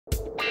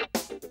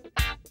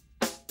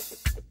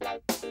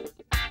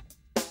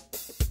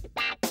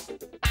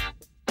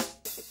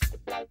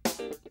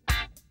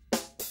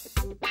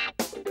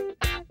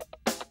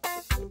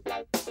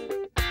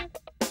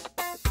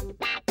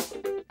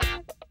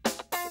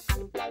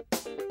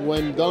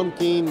When Don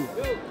King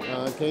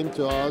came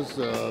to us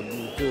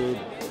to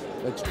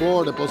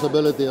explore the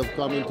possibility of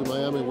coming to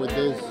Miami with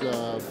this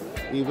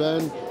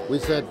event, we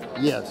said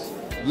yes,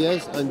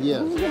 yes, and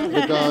yes.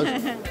 Because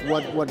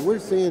what we're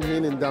seeing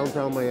here in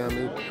downtown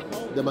Miami,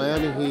 the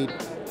Miami Heat,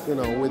 you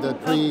know, with the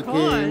three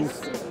kings,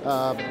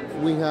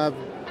 we have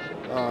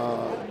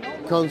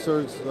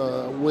concerts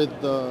with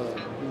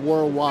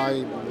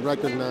worldwide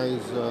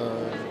recognized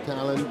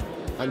talent,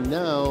 and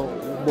now,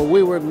 but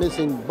we were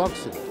missing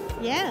boxing.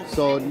 Yes.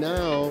 So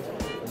now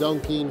Don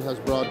King has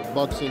brought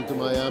boxing to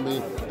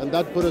Miami, and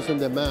that put us on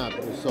the map.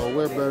 So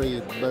we're very,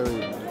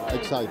 very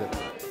excited.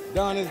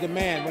 Don is the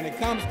man. When it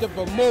comes to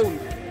promoting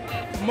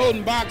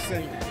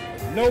boxing,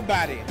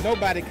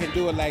 nobody can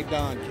do it like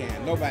Don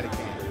can. Nobody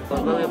can.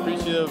 We're very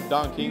appreciative of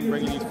Don King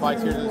bringing these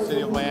fights here to the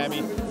city of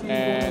Miami.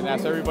 And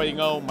as everybody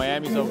knows,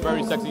 Miami's a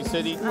very sexy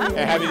city, and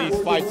having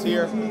these fights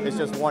here is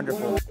just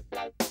wonderful.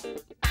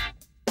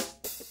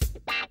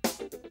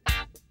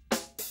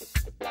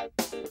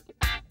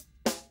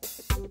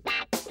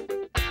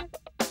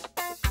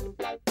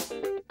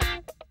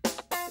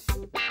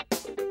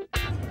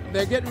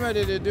 They're getting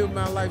ready to do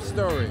my life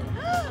story.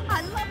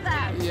 I love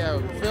that.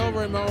 Yeah, Phil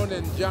Ramone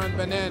and John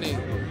Benani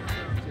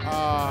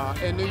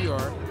in New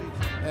York.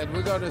 And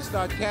we're going to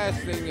start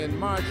casting in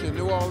March in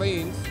New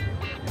Orleans.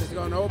 It's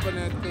going to open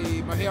at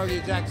the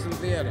Mahalia Jackson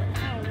Theater.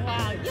 Oh,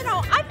 wow. You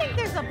know, I think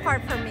there's a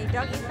part for me,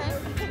 don't you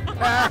think?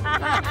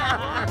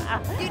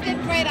 You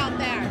did great out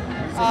there.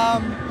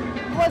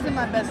 It wasn't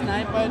my best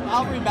night, but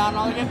I'll rebound and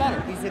I'll get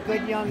better. He's a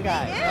good young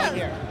guy. Right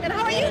here. And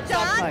how are you,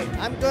 Don?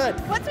 I'm good.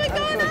 What's been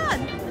going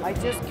on? I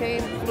just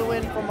flew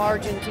in from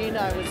Argentina.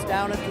 I was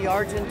down at the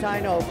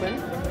Argentine Open.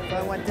 So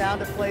I went down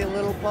to play a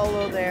little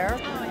polo there.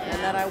 And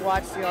then I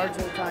watched the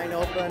Argentine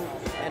Open,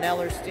 and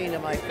Ellerstein,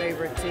 my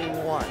favorite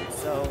team, won.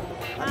 So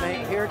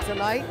I'm here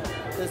tonight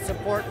to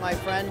support my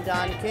friend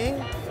Don King.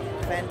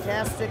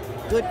 Fantastic,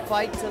 good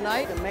fight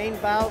tonight. The main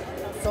bout,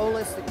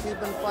 Solis, the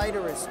Cuban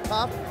fighter, is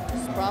tough.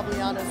 He's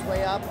probably on his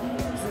way up.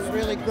 This is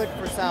really good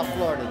for South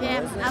Florida, though,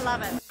 Yeah, isn't it? I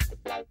love it.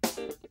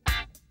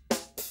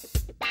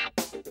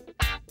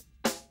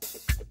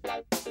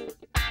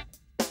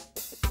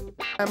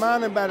 I'm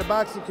honored by the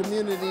boxing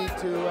community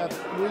to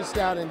have reached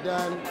out and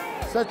done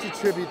such a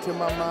tribute to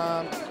my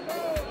mom.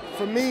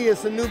 For me,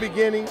 it's a new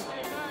beginning.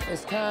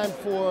 It's time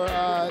for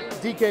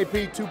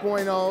DKP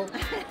 2.0,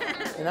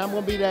 and I'm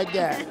going to be that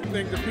guy. I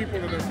think the people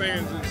and the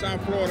fans in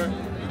South Florida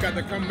got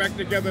to come back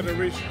together to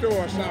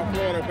restore South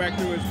Florida back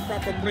to its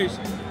proper place,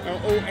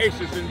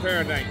 oasis in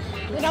paradise.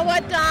 You know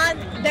what, Don?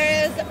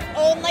 There is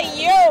only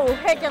you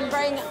who can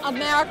bring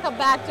America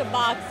back to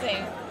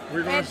boxing.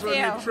 We're going to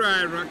certainly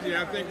try, Rocky.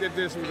 I think that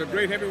this was a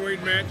great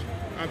heavyweight match.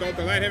 I thought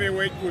the light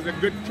heavyweight was a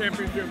good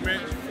championship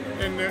match.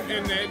 And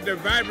the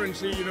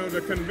vibrancy, you know,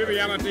 the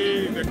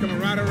conviviality, the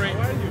camaraderie,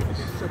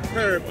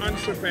 superb,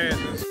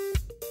 unsurpassed.